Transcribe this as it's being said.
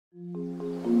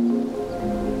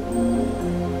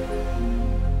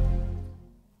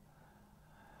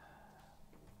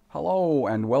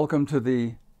and welcome to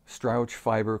the Strauch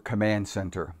Fiber Command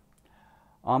Center.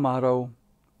 I'm Otto,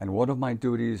 and one of my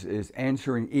duties is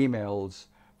answering emails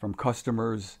from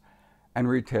customers and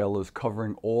retailers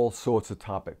covering all sorts of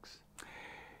topics.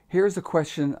 Here's a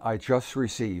question I just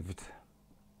received.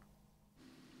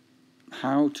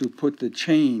 How to put the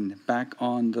chain back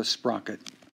on the sprocket.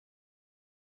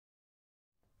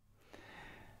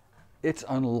 It's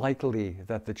unlikely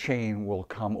that the chain will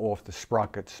come off the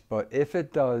sprockets, but if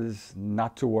it does,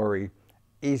 not to worry,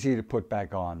 easy to put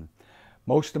back on.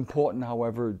 Most important,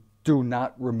 however, do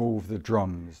not remove the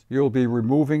drums. You'll be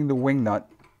removing the wing nut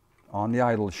on the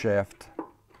idle shaft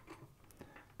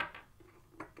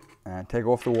and take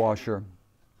off the washer.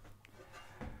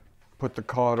 Put the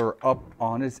carter up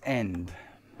on its end.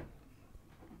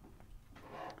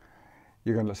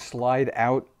 You're going to slide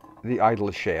out the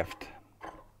idle shaft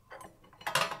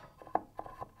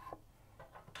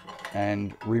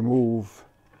and remove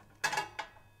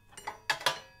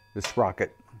the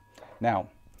sprocket. Now,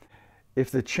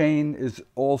 if the chain is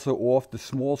also off the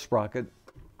small sprocket,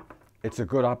 it's a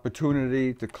good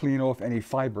opportunity to clean off any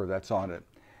fiber that's on it.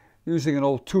 Using an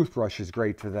old toothbrush is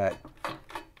great for that.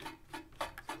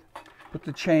 Put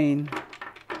the chain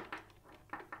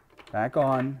back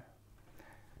on.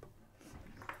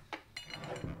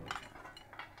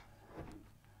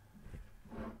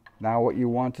 Now what you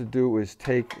want to do is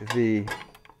take the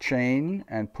chain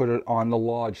and put it on the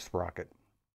large sprocket.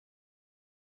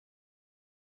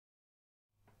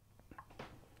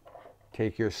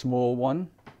 Take your small one.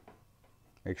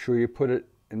 Make sure you put it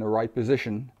in the right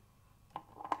position.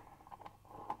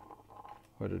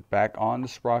 Put it back on the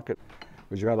sprocket.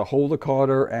 But you got to hold the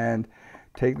carter and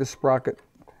take the sprocket,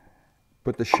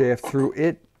 put the shaft through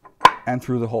it and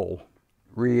through the hole.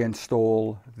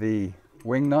 Reinstall the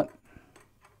wing nut.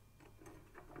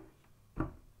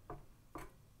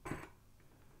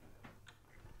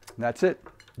 That's it.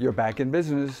 You're back in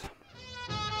business.